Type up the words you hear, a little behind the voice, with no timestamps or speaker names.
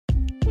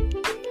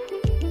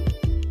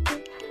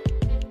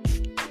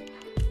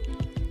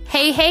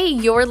Hey,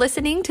 you're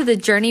listening to the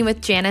Journey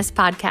with Janice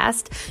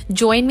podcast.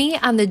 Join me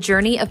on the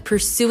journey of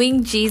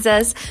pursuing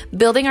Jesus,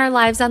 building our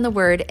lives on the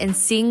Word, and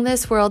seeing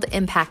this world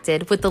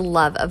impacted with the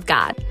love of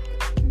God.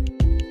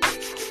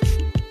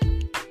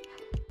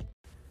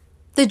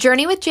 The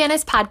Journey with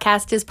Janice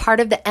podcast is part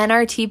of the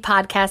NRT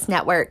Podcast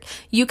Network.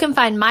 You can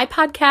find my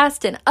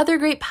podcast and other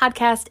great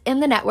podcasts in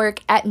the network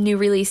at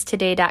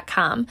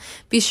newreleasetoday.com.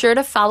 Be sure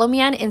to follow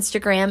me on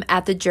Instagram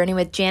at The Journey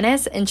with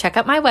Janice and check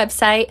out my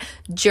website,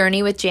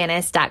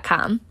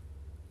 journeywithjanice.com.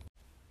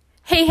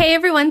 Hey,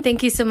 everyone.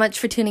 Thank you so much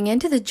for tuning in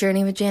to the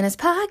Journey with Janice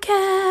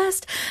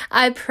podcast.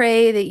 I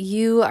pray that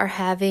you are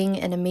having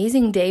an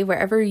amazing day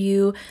wherever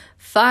you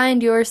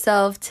find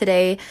yourself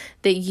today,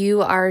 that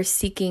you are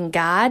seeking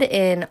God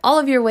in all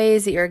of your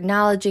ways, that you're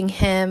acknowledging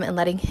Him and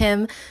letting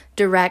Him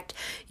direct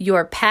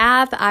your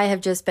path. I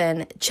have just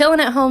been chilling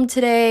at home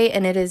today,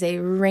 and it is a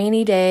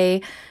rainy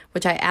day,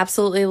 which I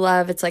absolutely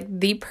love. It's like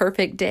the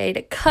perfect day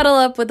to cuddle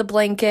up with a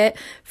blanket.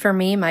 For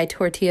me, my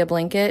tortilla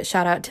blanket.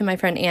 Shout out to my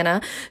friend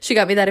Anna. She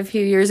got me that a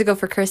few years ago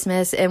for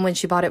Christmas. And when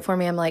she bought it for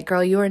me, I'm like,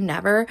 girl, you are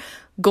never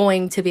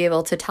going to be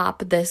able to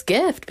top this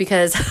gift,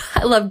 because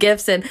I love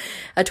gifts, and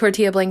a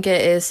tortilla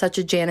blanket is such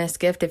a Janice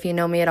gift. If you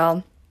know me at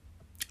all,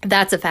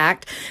 that's a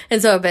fact.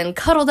 And so I've been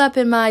cuddled up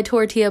in my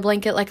tortilla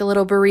blanket like a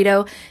little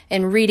burrito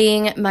and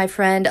reading my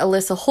friend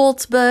Alyssa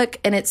Holt's book.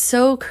 And it's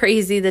so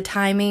crazy, the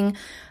timing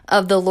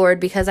of the Lord,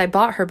 because I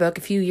bought her book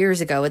a few years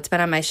ago. It's been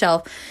on my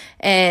shelf.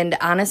 And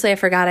honestly, I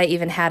forgot I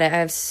even had it. I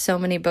have so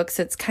many books.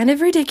 It's kind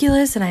of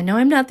ridiculous. And I know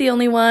I'm not the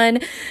only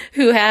one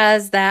who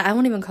has that. I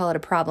won't even call it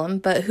a problem,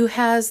 but who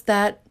has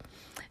that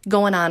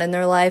going on in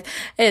their life.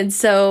 And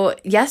so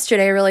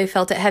yesterday I really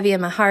felt it heavy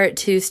in my heart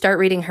to start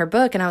reading her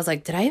book. And I was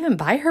like, did I even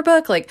buy her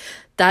book? Like,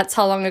 that's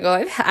how long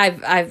ago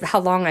how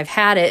long I've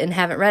had it and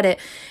haven't read it.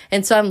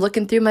 And so I'm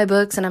looking through my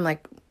books and I'm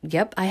like,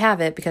 yep, I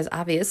have it, because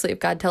obviously if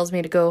God tells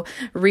me to go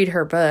read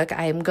her book,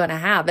 I am going to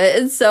have it.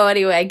 And so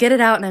anyway, I get it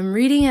out and I'm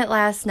reading it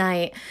last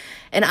night,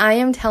 and I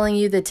am telling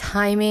you, the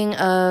timing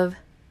of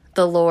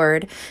the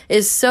Lord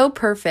is so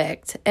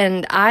perfect.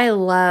 And I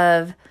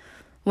love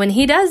when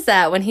He does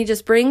that, when He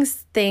just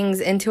brings things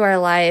into our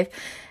life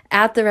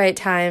at the right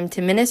time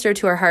to minister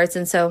to our hearts.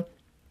 And so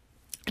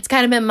it's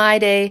kind of been my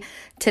day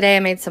today. I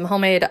made some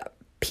homemade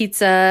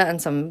pizza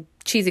and some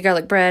cheesy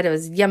garlic bread. It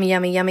was yummy,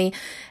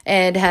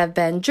 and have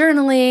been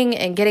journaling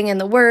and getting in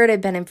the Word.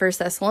 I've been in 1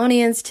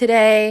 Thessalonians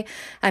today.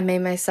 I made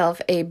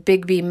myself a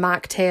Big B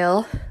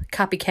mocktail,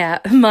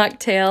 copycat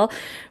mocktail,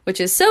 which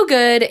is so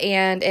good,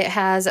 and it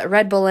has a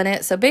Red Bull in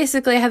it. So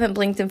basically I haven't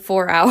blinked in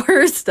 4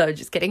 hours. No,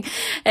 just kidding.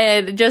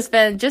 And just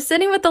been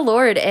sitting with the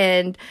Lord,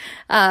 and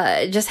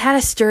just had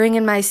a stirring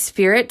in my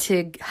spirit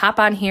to hop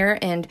on here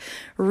and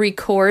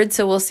record.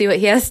 So we'll see what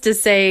He has to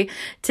say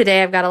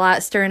today. I've got a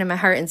lot stirring in my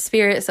heart and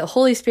spirit. So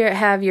Holy Spirit,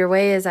 have your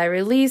way as I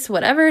release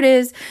whatever it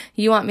is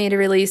you want me to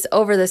release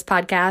over this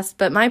podcast.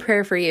 But my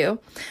prayer for you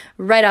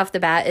right off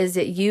the bat is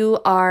that you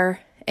are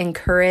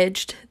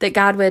encouraged, that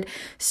God would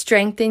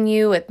strengthen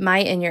you with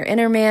might in your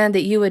inner man,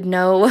 that you would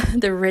know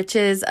the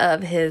riches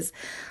of His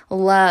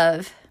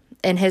love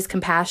and His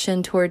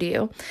compassion toward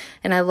you.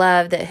 And I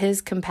love that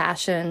His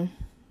compassion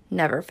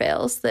never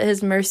fails, that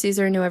His mercies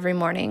are new every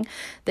morning,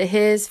 that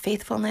His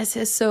faithfulness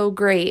is so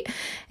great.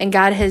 And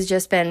God has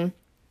just been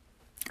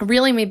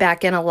reeling me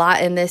back in a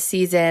lot in this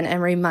season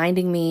and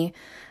reminding me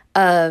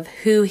of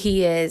who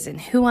He is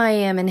and who I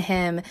am in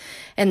Him,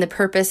 and the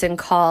purpose and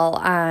call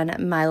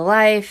on my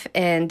life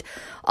and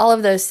all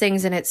of those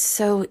things. And it's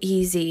so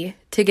easy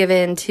to give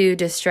in to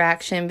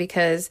distraction,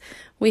 because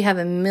we have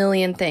a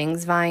million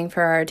things vying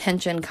for our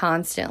attention,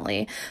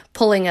 constantly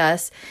pulling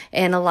us.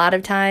 And a lot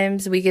of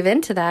times we give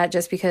in to that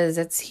just because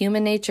it's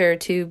human nature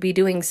to be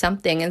doing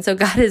something. And so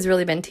God has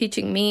really been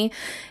teaching me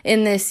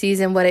in this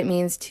season what it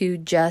means to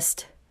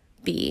just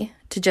be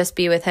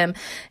with Him.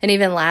 And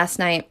even last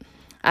night,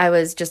 I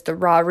was just a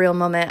raw, real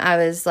moment. I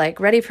was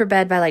like ready for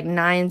bed by like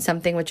 9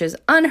 something, which is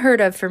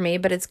unheard of for me,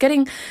 but it's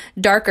getting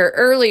darker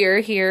earlier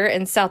here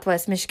in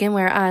Southwest Michigan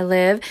where I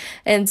live.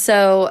 And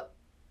so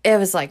it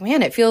was like,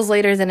 man, it feels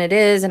later than it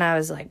is. And I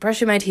was like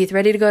brushing my teeth,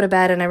 ready to go to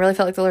bed. And I really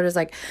felt like the Lord was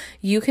like,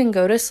 you can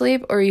go to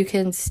sleep or you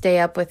can stay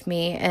up with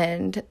me.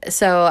 And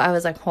so I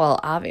was like, well,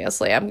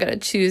 obviously I'm going to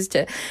choose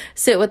to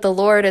sit with the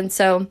Lord. And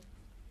so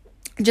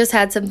just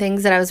had some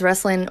things that I was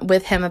wrestling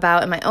with Him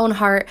about in my own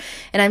heart.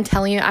 And I'm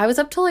telling you, I was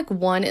up till like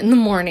 1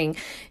 a.m,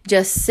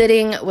 just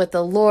sitting with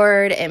the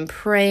Lord and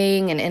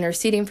praying and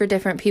interceding for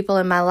different people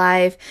in my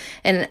life.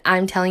 And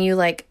I'm telling you,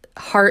 like,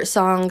 heart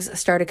songs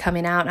started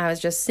coming out, and I was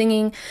just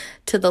singing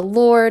to the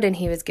Lord, and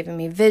He was giving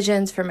me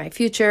visions for my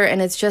future.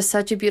 And it's just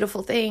such a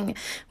beautiful thing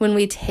when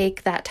we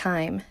take that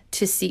time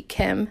to seek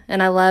Him.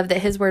 And I love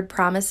that His word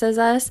promises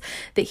us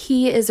that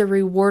He is a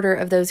rewarder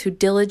of those who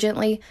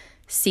diligently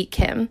seek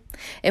Him.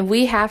 And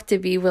we have to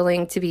be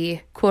willing to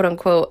be, quote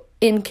unquote,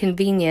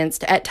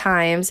 inconvenienced at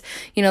times.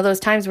 You know, those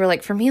times where,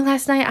 like, for me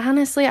last night,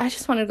 honestly, I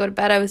just wanted to go to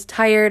bed. I was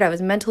tired. I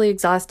was mentally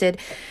exhausted.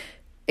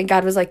 And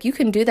God was like, you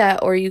can do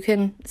that, or you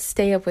can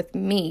stay up with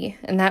me.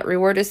 And that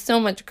reward is so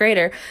much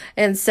greater.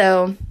 And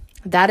so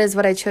that is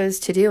what I chose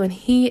to do. And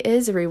he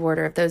is a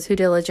rewarder of those who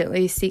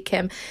diligently seek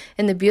him.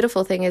 And the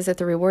beautiful thing is that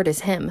the reward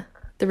is him.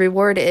 The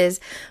reward is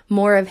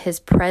more of his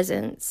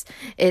presence.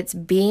 It's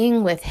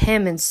being with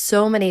him. And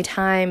so many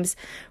times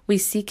we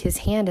seek his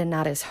hand and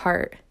not his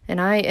heart. And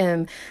I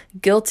am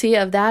guilty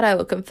of that. I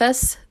will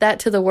confess that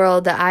to the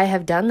world, that I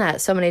have done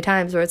that so many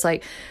times, where it's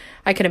like,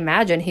 I can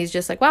imagine he's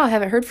just like, wow, I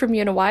haven't heard from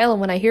you in a while. And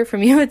when I hear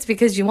from you, it's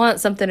because you want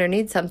something or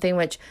need something,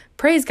 which,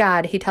 praise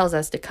God, he tells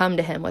us to come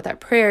to him with our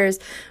prayers,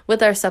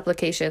 with our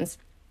supplications,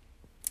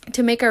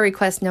 to make our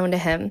requests known to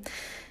him.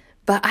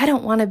 But I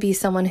don't want to be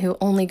someone who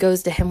only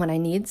goes to him when I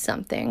need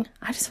something.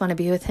 I just want to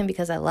be with him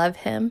because I love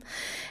him.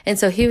 And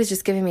so he was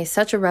just giving me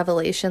such a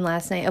revelation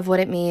last night of what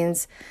it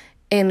means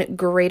in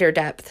greater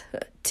depth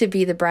to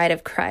be the bride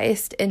of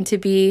Christ and to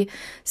be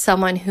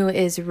someone who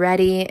is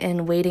ready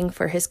and waiting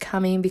for his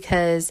coming,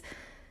 because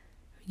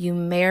you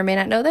may or may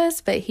not know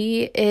this, but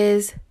he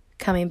is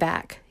coming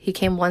back. He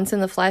came once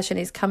in the flesh and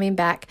he's coming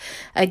back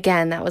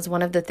again. That was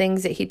one of the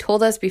things that he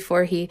told us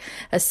before he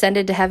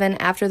ascended to heaven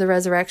after the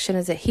resurrection,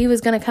 is that he was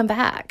going to come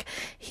back.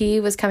 He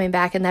was coming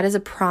back, and that is a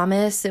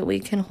promise that we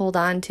can hold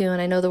on to. And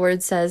I know the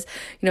word says,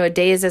 a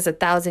day is as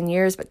 1,000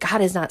 years, but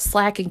God is not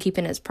slack in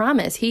keeping his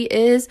promise. He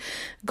is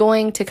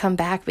going to come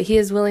back, but he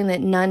is willing that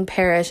none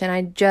perish. And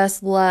I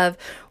just love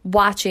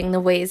watching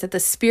the ways that the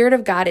Spirit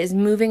of God is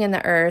moving in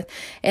the earth,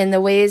 and the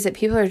ways that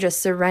people are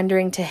just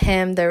surrendering to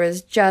him. There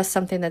was just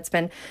something that's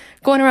been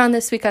going around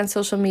this week on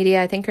social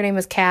media. I think her name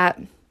was Kat.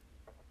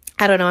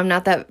 I don't know. I'm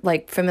not that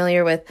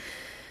familiar with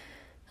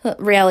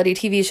reality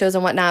TV shows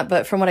and whatnot,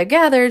 but from what I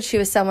gathered, she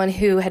was someone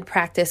who had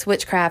practiced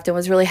witchcraft and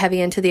was really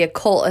heavy into the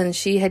occult, and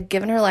she had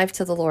given her life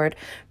to the Lord,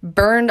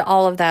 burned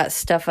all of that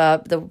stuff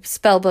up, the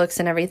spell books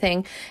and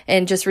everything,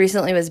 and just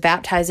recently was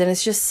baptized. And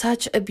it's just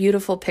such a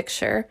beautiful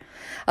picture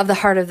of the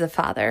heart of the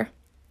Father.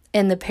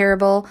 In the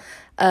parable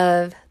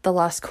of the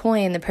lost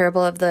coin, the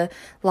parable of the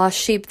lost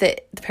sheep, the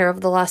parable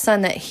of the lost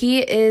son, that he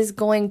is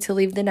going to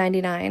leave the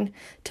 99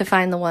 to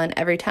find the one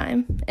every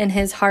time. And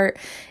his heart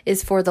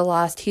is for the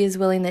lost. He is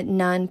willing that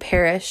none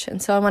perish.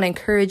 And so I want to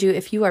encourage you,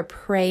 if you are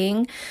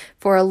praying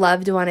for a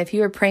loved one, if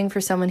you are praying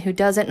for someone who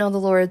doesn't know the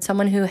Lord,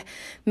 someone who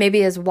maybe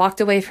has walked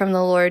away from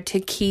the Lord, to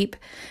keep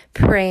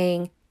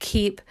praying,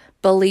 keep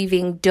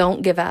believing,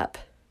 don't give up.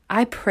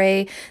 I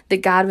pray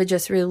that God would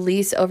just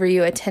release over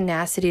you a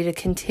tenacity to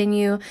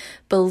continue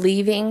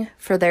believing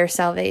for their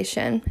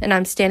salvation. And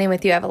I'm standing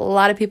with you. I have a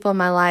lot of people in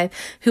my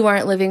life who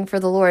aren't living for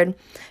the Lord,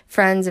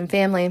 friends and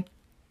family.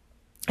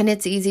 And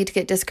it's easy to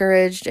get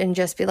discouraged and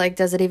just be like,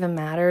 does it even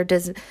matter?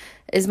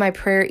 Is my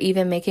prayer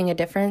even making a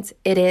difference?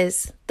 It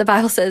is. The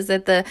Bible says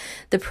that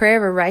the prayer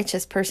of a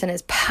righteous person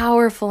is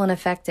powerful and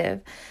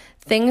effective.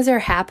 Things are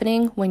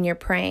happening when you're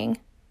praying.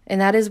 And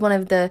that is one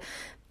of the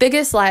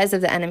biggest lies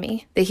of the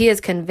enemy, that he has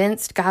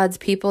convinced God's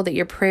people that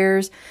your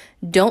prayers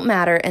don't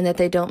matter and that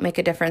they don't make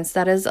a difference.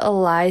 That is a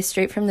lie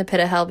straight from the pit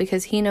of hell,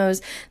 because he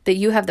knows that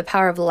you have the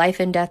power of life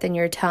and death in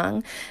your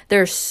tongue.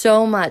 There's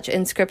so much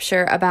in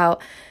scripture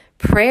about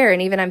prayer.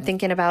 And even I'm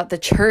thinking about the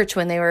church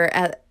when they were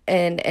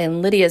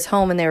in Lydia's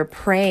home and they were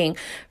praying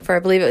for, I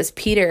believe it was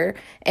Peter.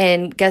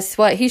 And guess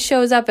what? He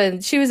shows up,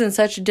 and she was in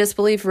such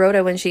disbelief,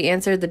 Rhoda, when she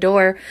answered the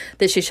door,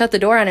 that she shut the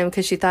door on him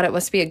because she thought it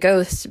must be a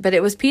ghost. But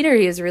it was Peter.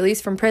 He was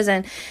released from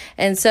prison.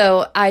 And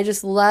so I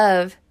just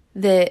love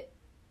that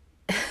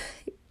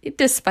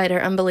despite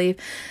our unbelief,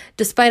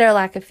 despite our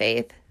lack of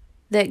faith,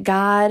 that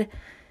God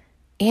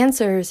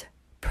answers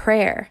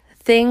prayer.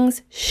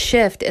 Things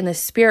shift in the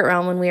spirit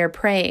realm when we are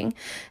praying.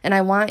 And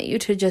I want you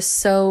to just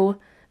so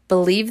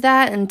believe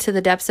that into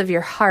the depths of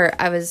your heart.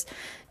 I was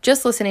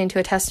just listening to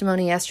a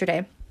testimony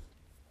yesterday,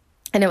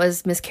 and it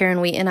was Miss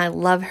Karen Wheaton. I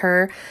love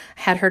her.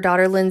 I had her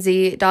daughter,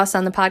 Lindsay Doss,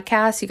 on the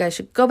podcast. You guys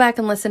should go back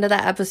and listen to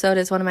that episode.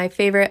 It's one of my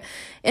favorite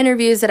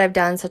interviews that I've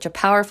done. Such a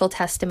powerful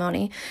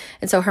testimony.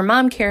 And so her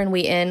mom, Karen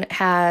Wheaton,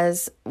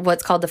 has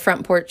what's called the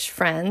Front Porch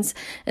Friends.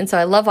 And so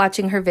I love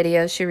watching her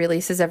videos. She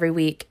releases every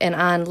week. And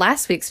on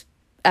last week's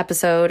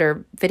episode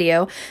or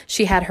video,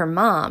 she had her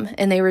mom,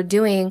 and they were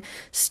doing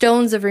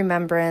stones of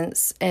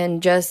remembrance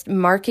and just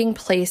marking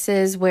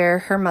places where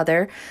her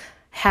mother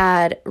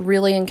had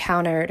really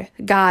encountered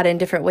God in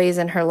different ways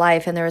in her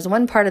life. And there was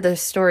one part of the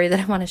story that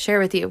I want to share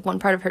with you, one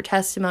part of her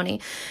testimony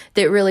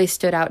that really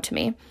stood out to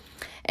me.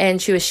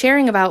 And she was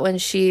sharing about when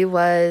she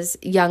was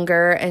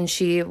younger and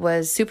she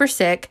was super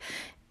sick,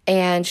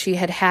 and she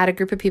had a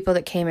group of people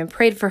that came and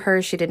prayed for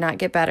her. She did not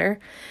get better.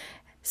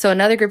 So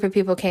another group of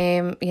people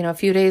came, a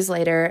few days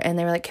later, and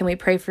they were like, can we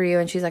pray for you?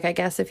 And she's like, I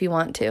guess if you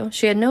want to.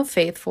 She had no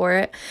faith for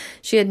it.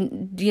 She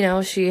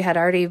had, she had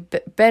already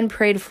been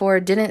prayed for,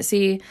 didn't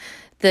see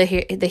the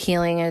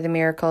healing or the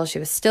miracle. She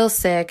was still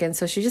sick. And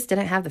so she just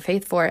didn't have the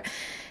faith for it.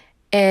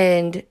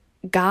 And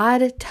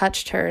God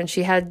touched her, and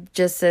she had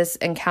just this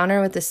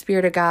encounter with the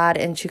Spirit of God,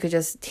 and she could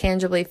just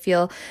tangibly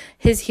feel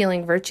his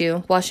healing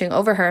virtue washing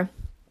over her.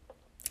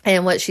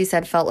 And what she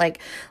said felt like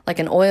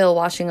an oil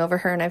washing over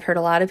her. And I've heard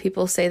a lot of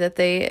people say that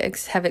they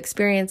have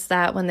experienced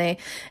that when they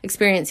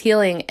experience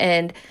healing.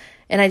 And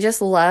I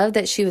just love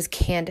that she was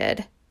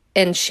candid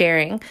in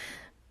sharing.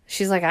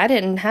 she's like, I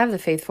didn't have the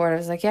faith for it. I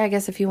was like, yeah, I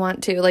guess if you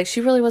want to. Like,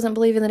 she really wasn't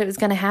believing that it was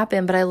going to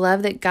happen. But I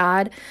love that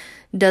God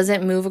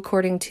doesn't move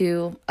according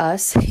to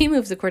us. He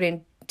moves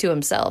according to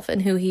himself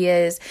and who he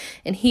is.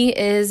 And he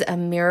is a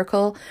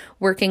miracle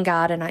working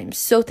God. And I'm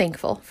so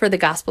thankful for the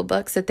gospel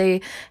books that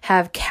they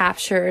have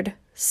captured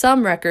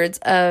some records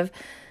of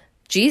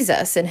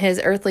Jesus and his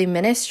earthly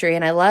ministry.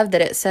 And I love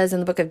that it says in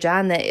the book of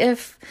John that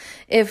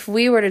if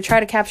we were to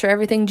try to capture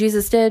everything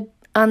Jesus did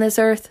on this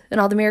earth and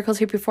all the miracles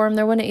he performed,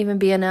 there wouldn't even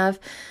be enough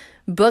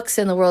books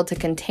in the world to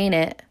contain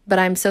it. But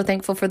I'm so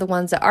thankful for the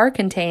ones that are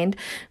contained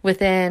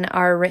within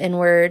our written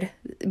word,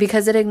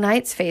 because it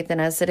ignites faith in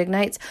us. It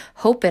ignites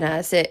hope in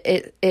us.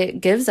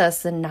 It gives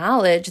us the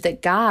knowledge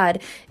that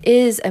God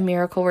is a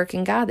miracle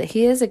working God, that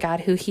he is a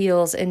God who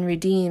heals and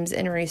redeems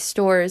and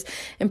restores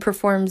and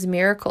performs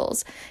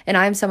miracles. And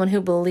I'm someone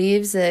who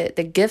believes that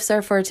the gifts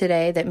are for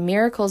today, that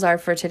miracles are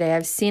for today.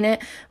 I've seen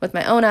it with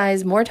my own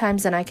eyes more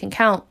times than I can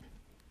count.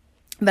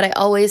 But I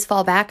always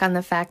fall back on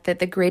the fact that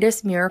the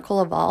greatest miracle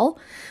of all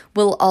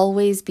will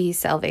always be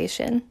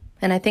salvation.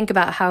 And I think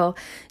about how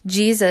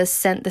Jesus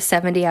sent the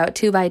 70 out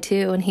 2 by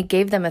 2, and he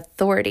gave them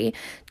authority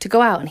to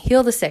go out and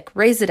heal the sick,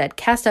 raise the dead,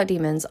 cast out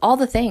demons, all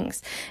the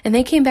things. And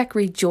they came back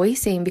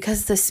rejoicing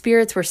because the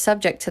spirits were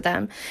subject to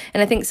them.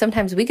 And I think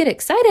sometimes we get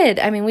excited.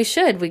 I mean, we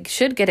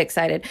should get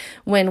excited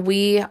when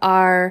we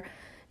are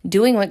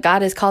doing what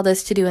God has called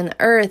us to do in the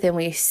earth, and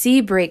we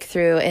see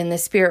breakthrough in the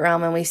spirit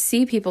realm, and we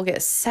see people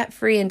get set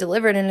free and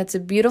delivered. And it's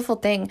a beautiful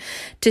thing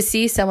to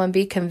see someone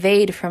be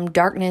conveyed from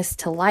darkness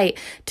to light,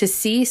 to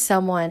see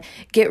someone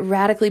get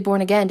radically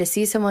born again, to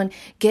see someone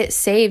get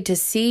saved, to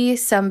see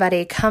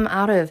somebody come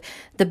out of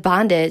the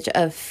bondage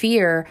of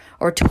fear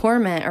or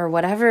torment or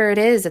whatever it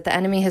is that the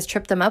enemy has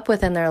tripped them up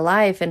with in their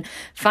life, and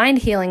find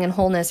healing and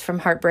wholeness from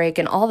heartbreak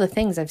and all the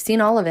things. I've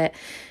seen all of it.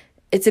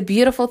 It's a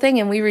beautiful thing,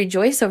 and we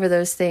rejoice over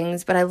those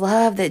things. But I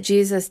love that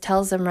Jesus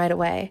tells them right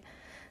away,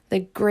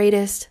 the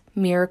greatest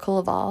miracle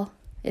of all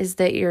is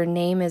that your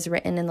name is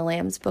written in the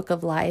Lamb's book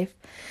of life.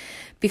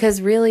 Because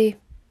really,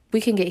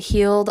 we can get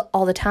healed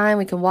all the time.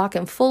 We can walk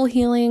in full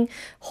healing,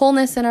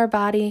 wholeness in our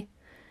body.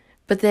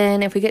 But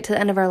then if we get to the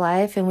end of our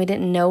life and we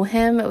didn't know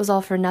him, it was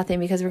all for nothing,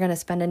 because we're going to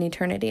spend an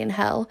eternity in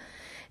hell.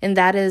 And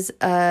that is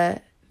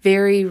a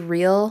very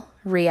real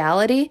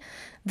reality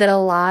that a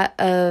lot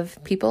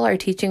of people are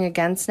teaching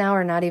against now,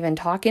 or not even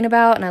talking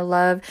about. And I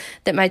love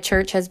that my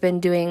church has been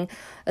doing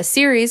a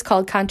series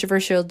called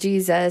Controversial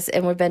Jesus,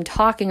 and we've been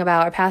talking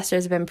about, our pastor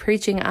has been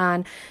preaching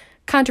on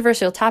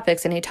controversial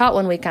topics, and he taught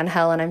 1 week on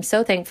hell. And I'm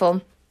so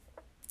thankful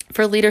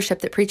for leadership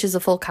that preaches the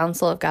full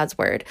counsel of God's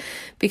word,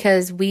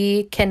 because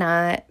we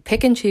cannot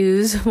pick and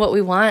choose what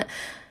we want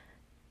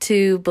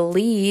to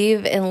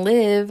believe and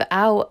live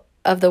out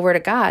of the word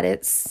of God.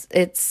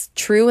 It's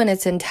true in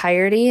its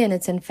entirety, and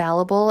it's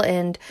infallible.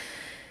 And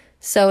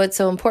so it's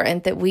so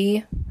important that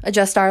we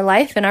adjust our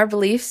life and our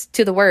beliefs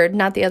to the word,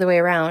 not the other way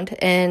around.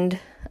 And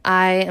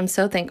I am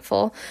so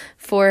thankful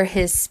for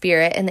his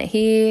spirit, and that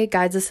he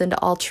guides us into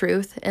all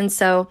truth. And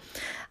so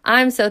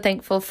I'm so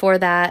thankful for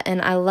that.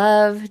 And I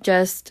love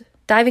just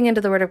diving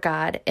into the word of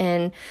God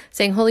and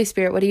saying, Holy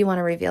Spirit, what do you want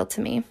to reveal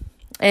to me?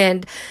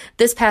 And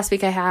this past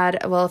week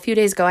a few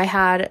days ago, I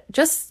had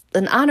just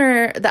the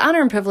honor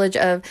and privilege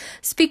of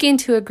speaking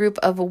to a group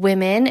of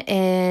women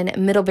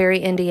in Middlebury,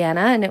 Indiana.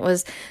 And it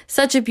was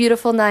such a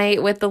beautiful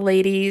night with the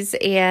ladies,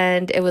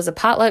 and it was a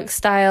potluck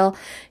style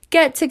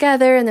get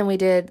together. And then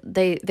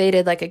they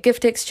did like a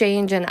gift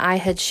exchange, and I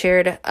had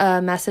shared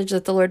a message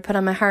that the Lord put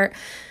on my heart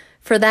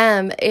for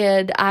them.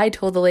 And I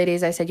told the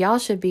ladies, I said, y'all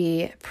should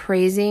be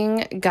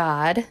praising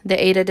God that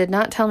Ada did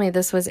not tell me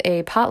this was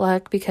a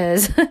potluck,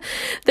 because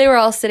they were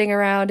all sitting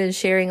around and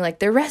sharing like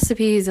their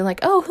recipes and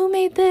like, oh, who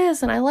made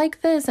this? And I like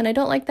this and I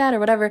don't like that or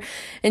whatever.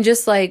 And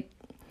just like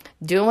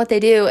doing what they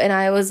do. And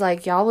I was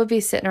like, y'all would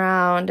be sitting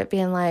around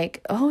being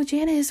like, oh,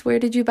 Janice, where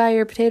did you buy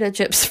your potato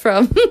chips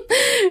from?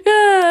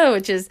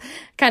 Which is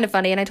kind of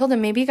funny. And I told them,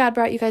 maybe God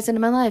brought you guys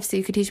into my life so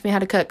you could teach me how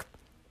to cook.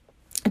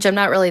 Which I'm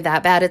not really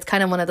that bad. It's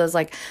kind of one of those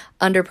like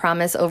under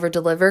promise, over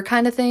deliver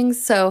kind of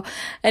things. So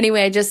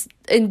anyway, I just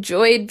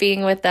enjoyed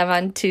being with them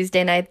on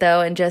Tuesday night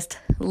though, and just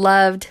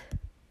loved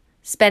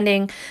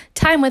spending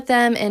time with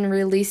them and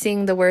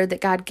releasing the word that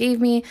God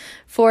gave me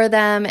for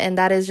them. And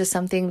that is just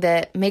something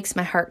that makes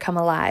my heart come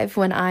alive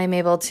when I'm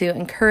able to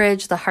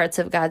encourage the hearts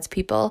of God's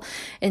people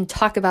and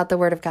talk about the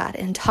word of God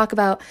and talk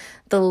about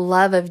the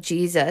love of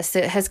Jesus.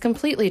 It has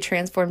completely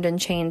transformed and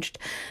changed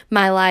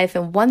my life.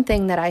 And one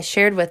thing that I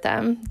shared with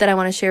them that I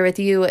want to share with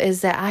you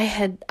is that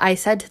I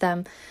said to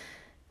them,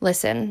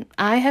 listen,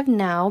 I have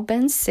now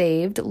been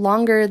saved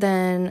longer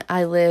than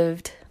I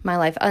lived my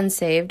life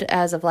unsaved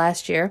as of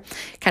last year.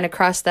 Kind of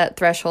crossed that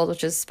threshold,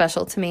 which is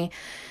special to me.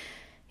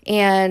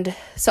 And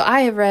so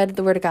I have read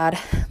the Word of God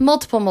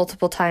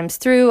multiple times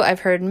through. I've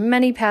heard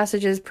many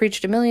passages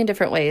preached a million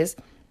different ways,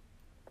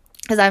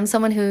 because I'm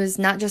someone who's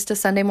not just a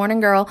Sunday morning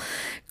girl,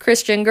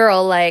 Christian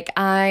girl. Like,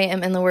 I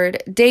am in the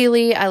Word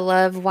daily. I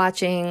love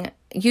watching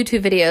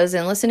YouTube videos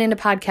and listening to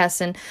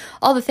podcasts and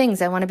all the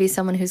things. I want to be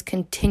someone who's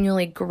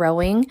continually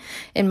growing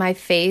in my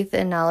faith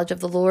and knowledge of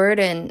the Lord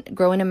and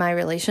growing in my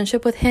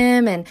relationship with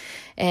him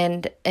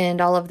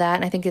and all of that.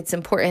 And I think it's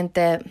important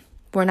that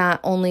we're not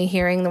only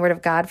hearing the word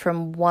of God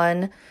from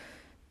one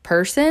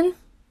person.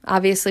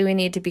 Obviously, we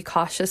need to be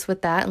cautious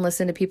with that and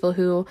listen to people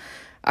who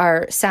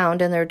are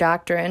sound in their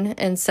doctrine.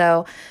 And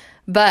so,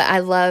 but I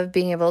love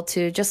being able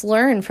to just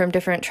learn from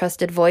different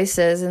trusted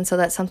voices. And so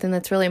that's something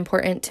that's really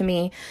important to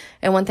me.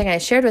 And one thing I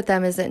shared with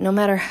them is that no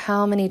matter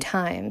how many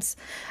times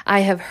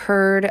I have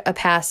heard a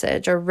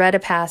passage or read a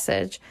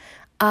passage,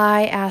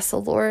 I ask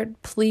the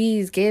Lord,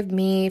 please give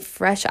me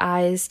fresh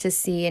eyes to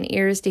see and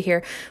ears to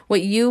hear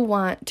what you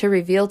want to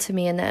reveal to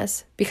me in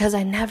this, because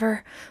I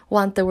never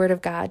want the word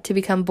of God to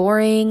become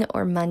boring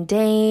or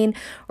mundane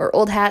or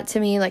old hat to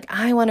me. Like,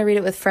 I want to read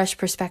it with fresh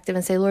perspective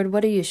and say, Lord,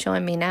 what are you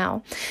showing me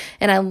now?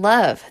 And I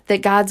love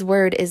that God's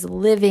word is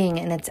living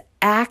and it's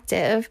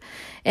active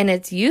and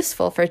it's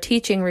useful for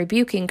teaching,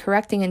 rebuking,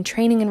 correcting, and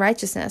training in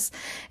righteousness.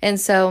 And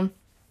so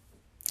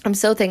I'm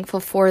so thankful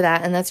for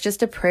that. And that's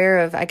just a prayer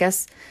of, I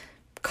guess,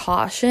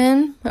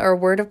 caution or a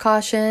word of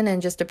caution,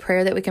 and just a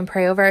prayer that we can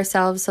pray over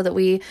ourselves so that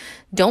we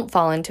don't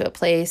fall into a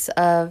place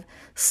of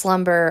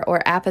slumber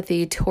or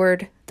apathy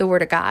toward the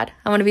word of God.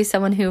 I want to be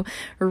someone who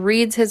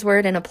reads his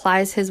word and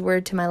applies his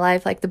word to my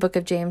life, like the book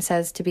of James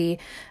says, to be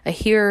a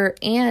hearer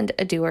and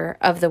a doer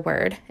of the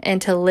word, and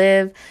to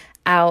live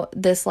out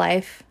this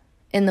life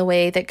in the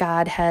way that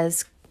God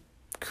has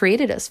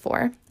created us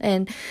for.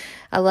 And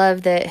I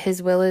love that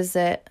his will is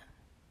that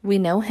we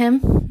know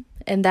him,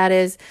 and that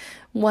is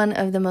one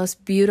of the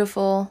most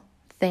beautiful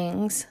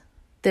things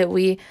that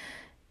we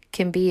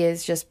can be,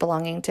 is just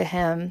belonging to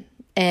him.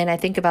 And I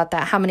think about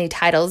that, how many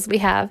titles we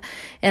have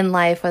in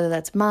life, whether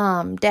that's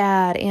mom,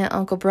 dad, aunt,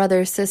 uncle,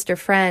 brother, sister,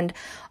 friend,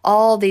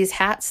 all these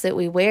hats that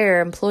we wear,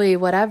 employee,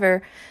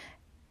 whatever.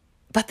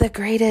 But the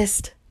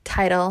greatest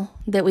title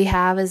that we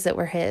have is that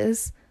we're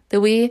his, that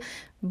we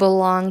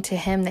belong to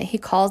him, that he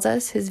calls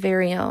us his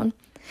very own.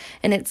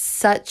 And it's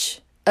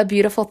such a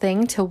beautiful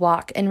thing to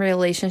walk in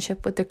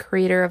relationship with the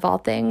creator of all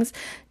things,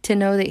 to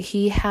know that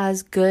he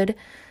has good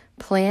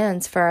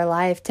plans for our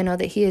life, to know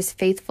that he is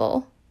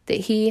faithful, that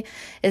he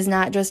is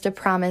not just a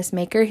promise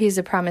maker, he's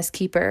a promise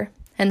keeper.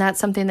 And that's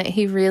something that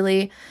he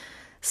really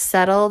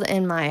settled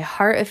in my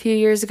heart a few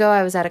years ago.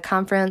 I was at a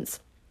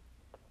conference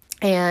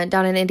and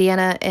down in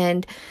Indiana,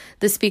 and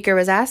the speaker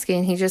was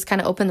asking, he just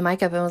kind of opened the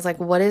mic up and was like,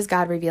 what is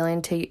God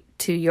revealing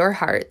to your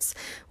hearts?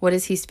 What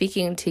is he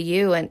speaking to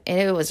you? And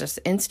it was just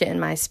instant in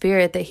my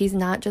spirit that he's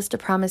not just a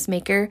promise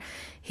maker,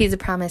 he's a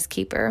promise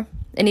keeper.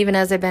 And even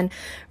as I've been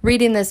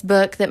reading this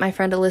book that my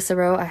friend Alyssa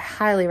wrote, I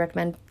highly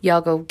recommend y'all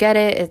go get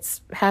it.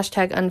 It's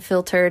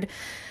 #unfiltered.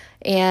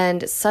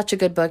 And such a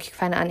good book. You can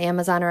find it on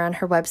Amazon or on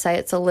her website.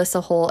 It's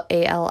Alyssa Holt,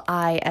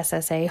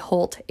 Alissa,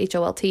 Holt,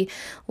 Holt.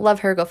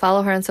 Love her. Go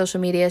follow her on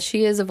social media.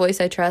 She is a voice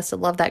I trust. I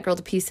love that girl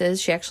to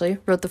pieces. She actually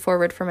wrote the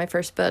foreword for my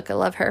first book. I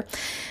love her.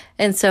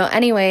 And so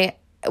anyway,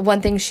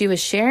 one thing she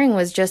was sharing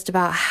was just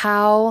about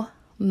how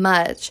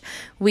much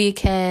we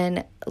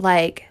can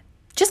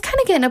just kind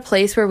of get in a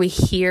place where we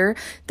hear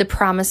the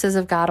promises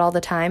of God all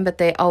the time, but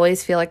they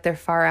always feel like they're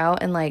far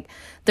out and like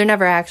they're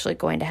never actually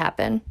going to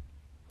happen.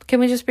 Can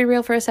we just be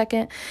real for a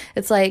second?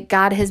 It's like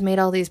God has made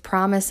all these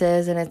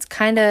promises, and it's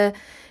kind of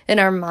in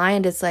our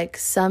mind, it's like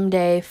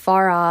someday,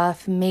 far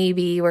off,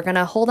 maybe we're going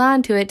to hold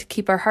on to it to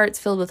keep our hearts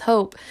filled with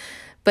hope.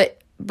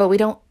 But we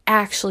don't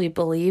actually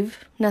believe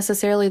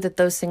necessarily that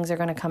those things are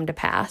going to come to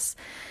pass.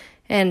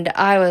 And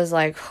I was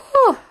like,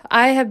 whew,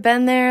 I have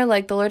been there.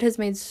 Like, the Lord has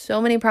made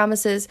so many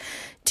promises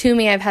to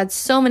me. I've had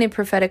so many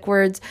prophetic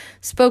words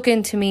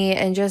spoken to me,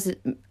 and just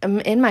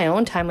in my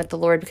own time with the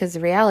Lord, because the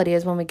reality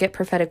is when we get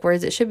prophetic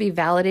words, it should be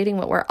validating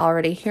what we're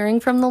already hearing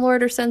from the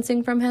Lord or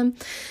sensing from him.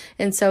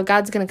 And so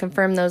God's going to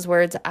confirm those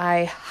words.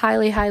 I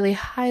highly, highly,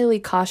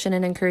 highly caution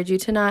and encourage you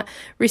to not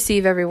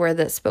receive every word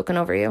that's spoken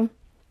over you.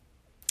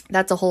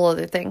 That's a whole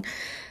other thing.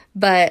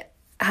 But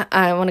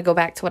I want to go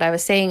back to what I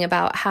was saying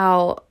about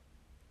how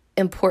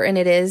important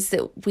it is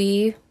that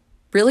we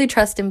really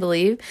trust and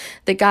believe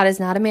that God is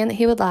not a man that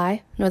he would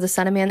lie, nor the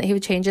son of man that he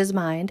would change his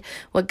mind.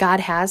 What God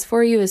has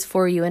for you is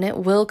for you, and it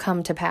will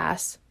come to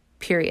pass,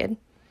 period.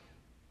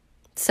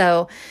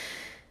 So,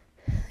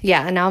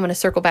 yeah, and now I'm going to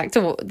circle back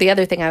to the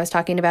other thing I was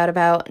talking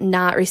about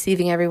not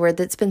receiving every word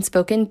that's been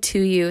spoken to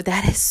you.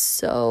 That is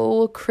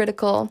so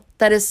critical.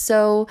 That is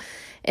so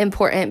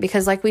important,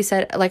 because like I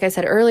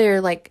said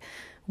earlier, like,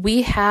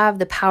 we have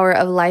the power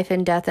of life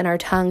and death in our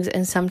tongues,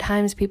 and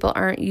sometimes people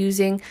aren't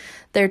using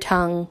their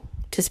tongue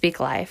to speak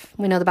life.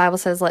 We know the Bible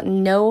says, let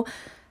no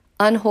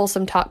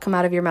unwholesome talk come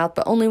out of your mouth,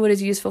 but only what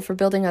is useful for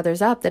building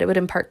others up, that it would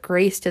impart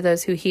grace to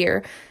those who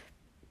hear.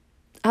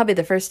 I'll be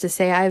the first to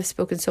say I have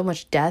spoken so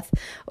much death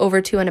over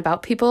to and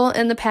about people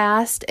in the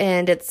past,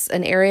 and it's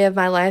an area of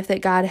my life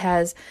that God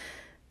has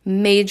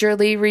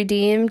majorly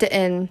redeemed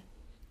and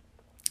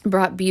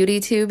brought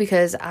beauty to,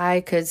 because I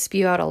could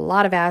spew out a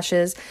lot of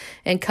ashes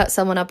and cut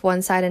someone up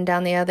one side and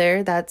down the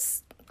other.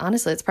 That's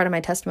honestly, it's part of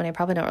my testimony. I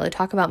probably don't really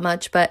talk about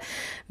much, but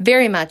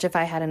very much if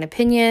I had an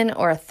opinion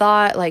or a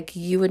thought, like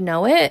you would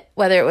know it,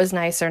 whether it was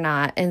nice or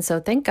not. And so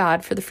thank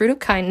God for the fruit of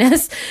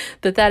kindness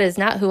that is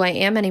not who I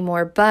am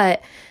anymore.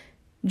 But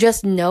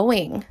just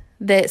knowing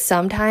that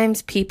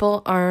sometimes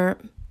people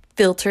aren't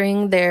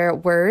filtering their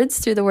words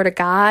through the word of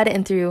God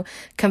and through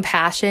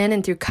compassion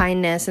and through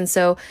kindness. And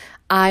so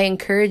I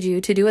encourage you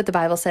to do what the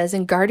Bible says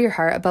and guard your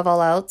heart above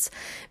all else,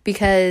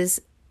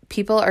 because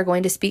people are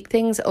going to speak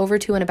things over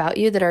to and about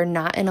you that are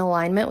not in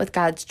alignment with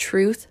God's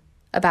truth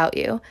about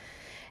you.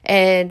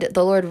 And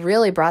the Lord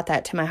really brought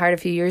that to my heart a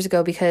few years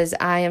ago, because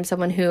I am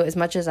someone who, as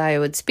much as I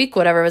would speak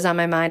whatever was on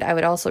my mind, I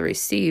would also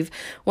receive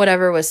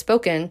whatever was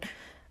spoken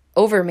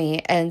over me.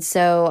 And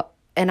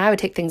I would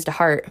take things to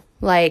heart.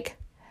 Like,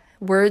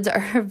 words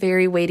are a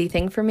very weighty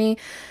thing for me.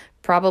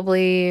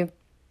 Probably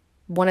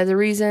one of the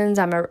reasons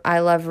I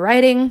love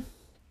writing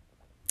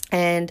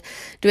and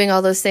doing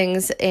all those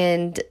things,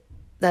 and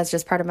that's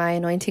just part of my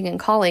anointing and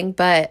calling.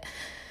 But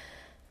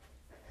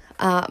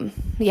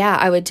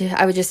I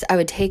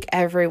would take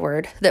every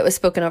word that was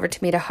spoken over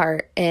to me to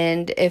heart.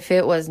 And if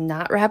it was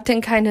not wrapped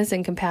in kindness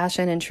and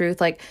compassion and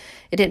truth, like,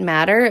 it didn't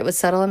matter. It would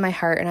settle in my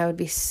heart, and I would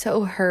be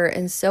so hurt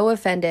and so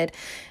offended.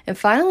 And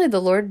finally,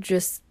 the Lord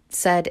just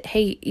said,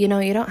 hey, you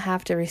don't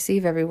have to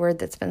receive every word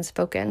that's been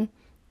spoken.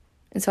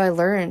 And so I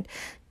learned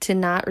to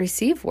not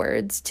receive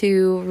words,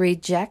 to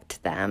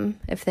reject them.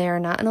 If they are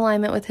not in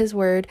alignment with His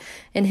word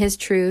and His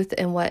truth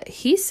and what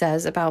He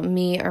says about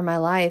me or my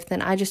life,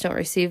 then I just don't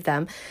receive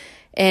them.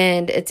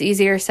 And it's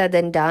easier said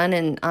than done.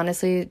 And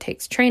honestly, it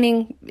takes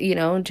training,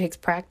 it takes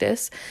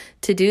practice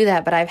to do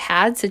that. But I've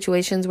had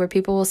situations where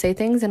people will say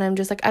things and I'm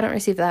just like, I don't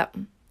receive that.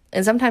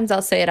 And sometimes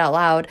I'll say it out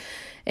loud,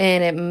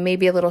 and it may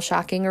be a little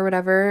shocking or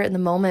whatever in the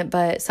moment,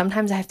 but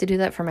sometimes I have to do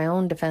that for my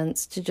own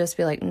defense, to just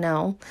be like,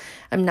 no,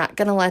 I'm not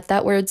going to let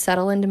that word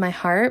settle into my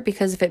heart,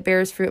 because if it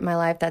bears fruit in my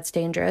life, that's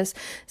dangerous.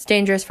 It's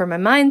dangerous for my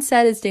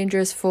mindset. It's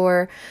dangerous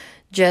for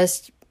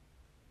just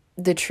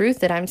the truth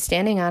that I'm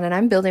standing on, and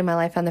I'm building my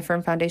life on the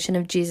firm foundation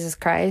of Jesus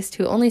Christ,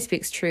 who only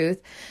speaks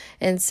truth.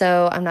 And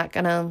so I'm not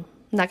going to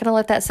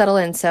let that settle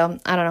in. So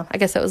I don't know. I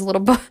guess that was a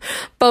little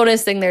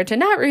bonus thing there,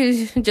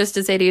 to just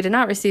to say to you, to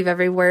not receive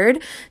every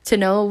word, to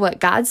know what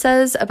God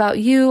says about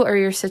you or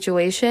your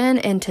situation,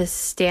 and to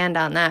stand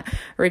on that,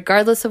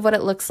 regardless of what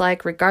it looks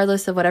like,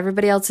 regardless of what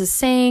everybody else is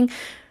saying.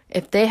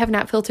 If they have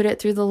not filtered it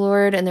through the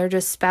Lord and they're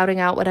just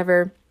spouting out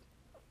whatever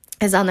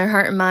is on their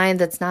heart and mind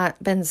that's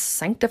not been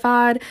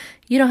sanctified,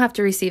 you don't have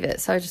to receive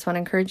it. So I just want to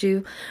encourage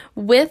you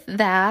with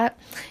that.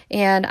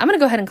 And I'm going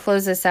to go ahead and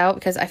close this out,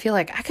 because I feel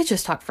like I could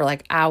just talk for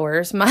like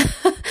hours.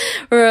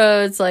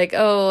 It's like,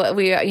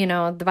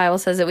 the Bible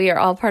says that we are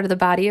all part of the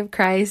body of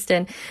Christ,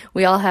 and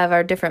we all have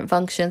our different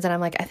functions. And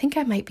I'm like, I think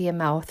I might be a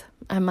mouth.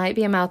 I might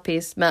be a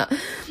mouthpiece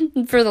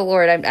for the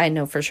Lord. I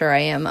know for sure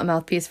I am a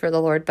mouthpiece for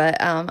the Lord,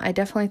 but I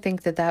definitely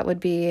think that would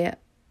be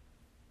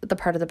the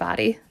part of the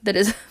body that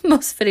is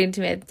most fitting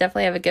to me. I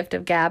definitely have a gift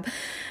of gab.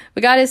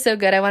 But God is so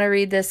good. I want to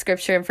read this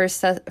scripture in 1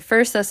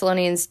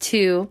 Thessalonians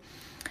 2.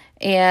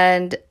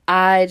 And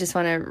I just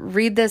want to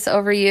read this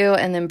over you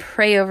and then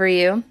pray over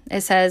you.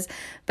 It says,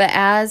 "But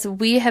as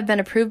we have been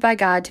approved by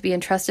God to be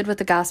entrusted with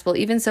the gospel,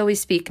 even so we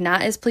speak,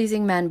 not as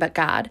pleasing men, but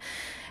God."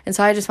 And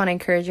so I just want to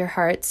encourage your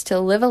hearts to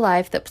live a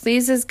life that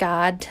pleases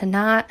God, to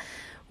not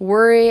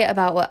worry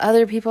about what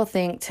other people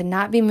think, to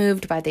not be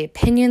moved by the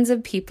opinions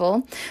of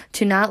people,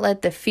 to not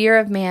let the fear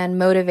of man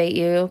motivate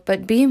you,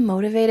 but be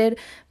motivated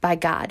by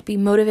God. Be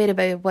motivated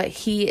by what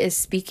He is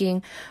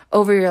speaking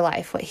over your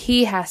life, what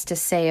He has to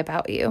say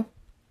about you,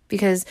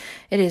 because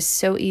it is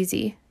so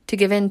easy to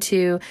give in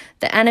to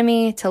the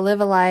enemy, to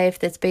live a life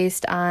that's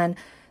based on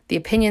the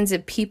opinions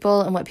of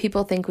people and what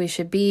people think we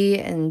should be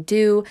and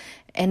do.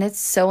 And it's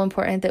so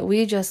important that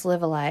we just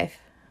live a life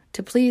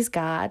to please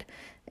God,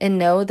 and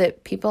know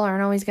that people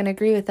aren't always going to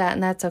agree with that,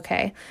 and that's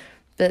okay.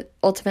 But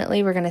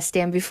ultimately, we're going to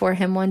stand before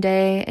Him one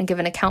day and give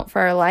an account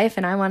for our life,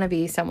 and I want to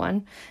be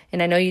someone,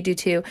 and I know you do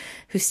too,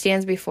 who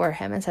stands before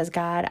Him and says,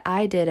 God,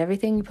 I did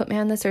everything You put me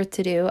on this earth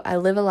to do. I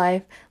lived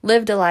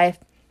a life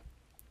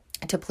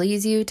to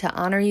please You, to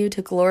honor You,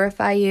 to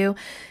glorify You.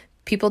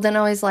 People didn't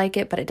always like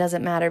it, but it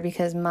doesn't matter,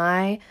 because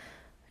my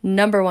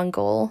number one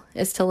goal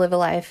is to live a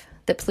life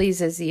that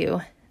pleases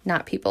You,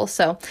 not people.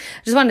 So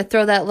I just wanted to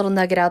throw that little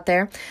nugget out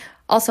there.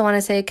 Also want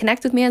to say,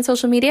 connect with me on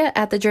social media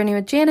at The Journey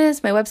with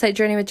Janice, my website,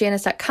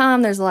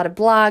 journeywithjanice.com. There's a lot of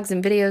blogs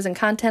and videos and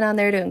content on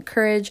there to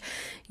encourage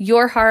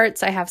your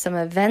hearts. I have some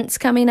events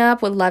coming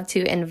up, would love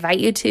to invite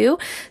you to.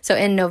 So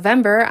in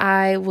November,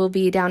 I will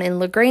be down in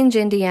LaGrange,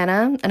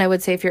 Indiana. And I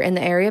would say if you're in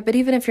the area, but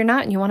even if you're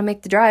not and you want to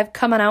make the drive,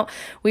 come on out.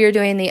 We are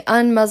doing the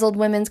Unmuzzled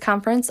Women's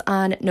Conference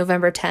on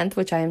November 10th,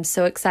 which I am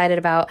so excited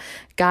about.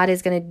 God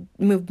is going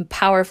to move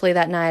powerfully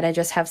that night. I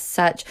just have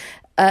such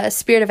a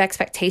spirit of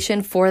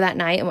expectation for that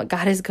night and what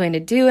God is going to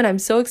do, and I'm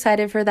so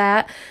excited for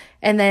that.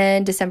 And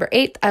then December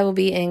 8th, I will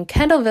be in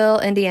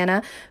Kendallville,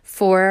 Indiana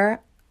for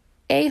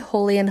a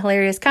holy and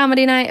hilarious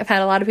comedy night. I've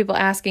had a lot of people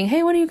asking,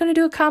 hey, when are you going to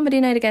do a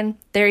comedy night again?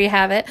 There you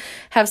have it.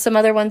 Have some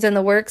other ones in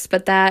the works,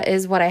 but that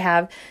is what I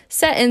have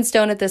set in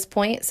stone at this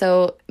point.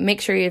 So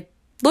make sure you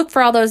look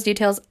for all those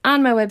details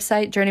on my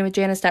website,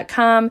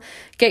 journeywithjanice.com.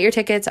 Get your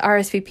tickets,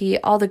 RSVP,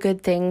 all the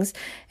good things.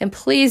 And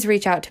please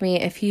reach out to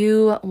me if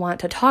you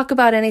want to talk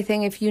about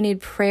anything, if you need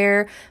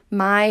prayer.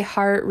 My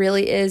heart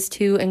really is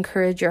to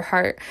encourage your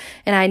heart.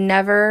 And I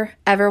never,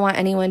 ever want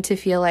anyone to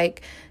feel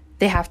like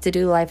they have to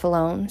do life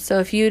alone. So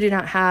if you do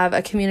not have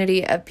a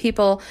community of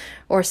people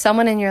or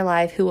someone in your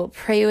life who will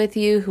pray with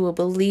you, who will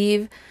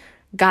believe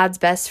God's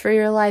best for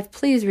your life,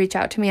 please reach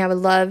out to me. I would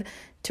love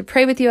to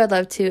pray with you. I'd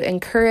love to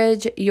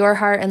encourage your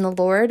heart in the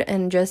Lord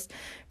and just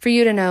for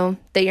you to know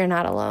that you're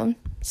not alone.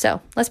 So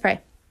let's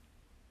pray.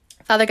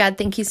 Father God,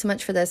 thank you so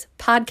much for this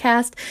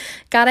podcast.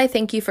 God, I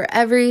thank you for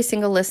every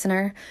single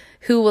listener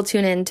who will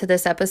tune in to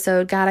this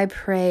episode. God, I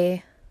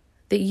pray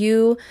that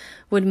you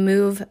would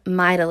move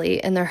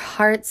mightily in their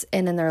hearts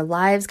and in their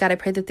lives. God, I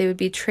pray that they would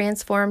be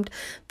transformed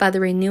by the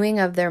renewing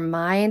of their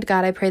mind.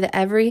 God, I pray that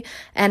every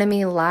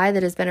enemy lie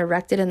that has been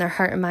erected in their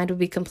heart and mind would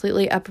be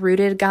completely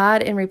uprooted,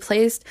 God, and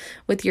replaced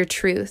with your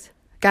truth.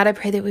 God, I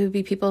pray that we would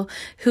be people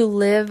who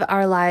live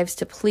our lives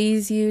to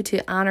please you,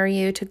 to honor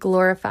you, to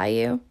glorify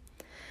you.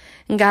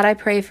 And God, I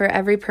pray for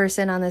every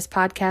person on this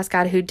podcast,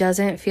 God, who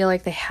doesn't feel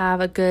like they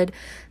have a good,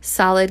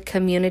 solid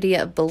community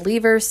of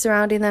believers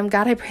surrounding them.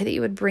 God, I pray that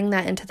you would bring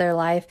that into their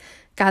life.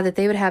 God, that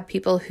they would have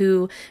people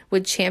who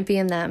would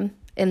champion them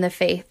in the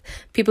faith,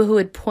 people who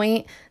would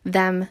point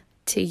them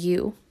to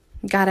you.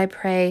 God, I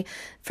pray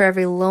for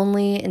every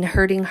lonely and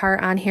hurting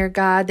heart on here,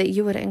 God, that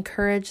you would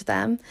encourage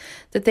them,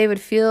 that they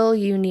would feel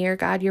you near,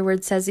 God. Your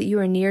word says that you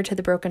are near to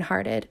the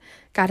brokenhearted,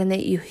 God, and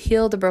that you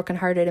heal the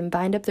brokenhearted and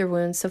bind up their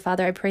wounds. So,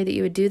 Father, I pray that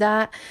you would do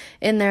that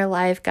in their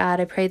life, God.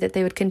 I pray that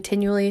they would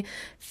continually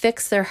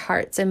fix their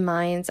hearts and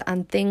minds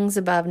on things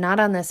above,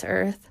 not on this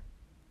earth.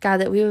 God,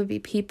 that we would be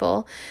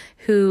people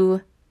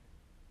who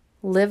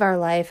live our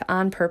life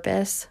on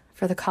purpose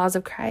for the cause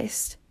of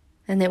Christ.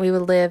 And that we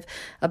would live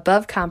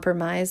above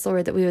compromise,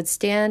 Lord, that we would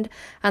stand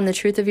on the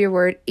truth of your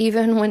word,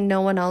 even when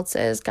no one else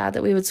is, God,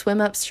 that we would swim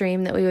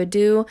upstream, that we would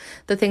do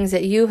the things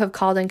that you have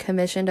called and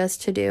commissioned us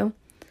to do.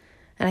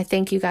 And I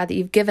thank you, God, that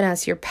you've given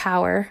us your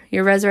power,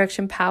 your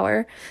resurrection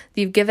power,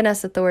 that you've given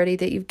us authority,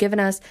 that you've given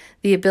us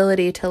the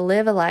ability to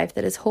live a life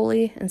that is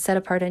holy and set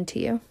apart unto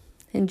you.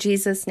 In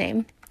Jesus'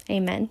 name,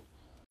 amen.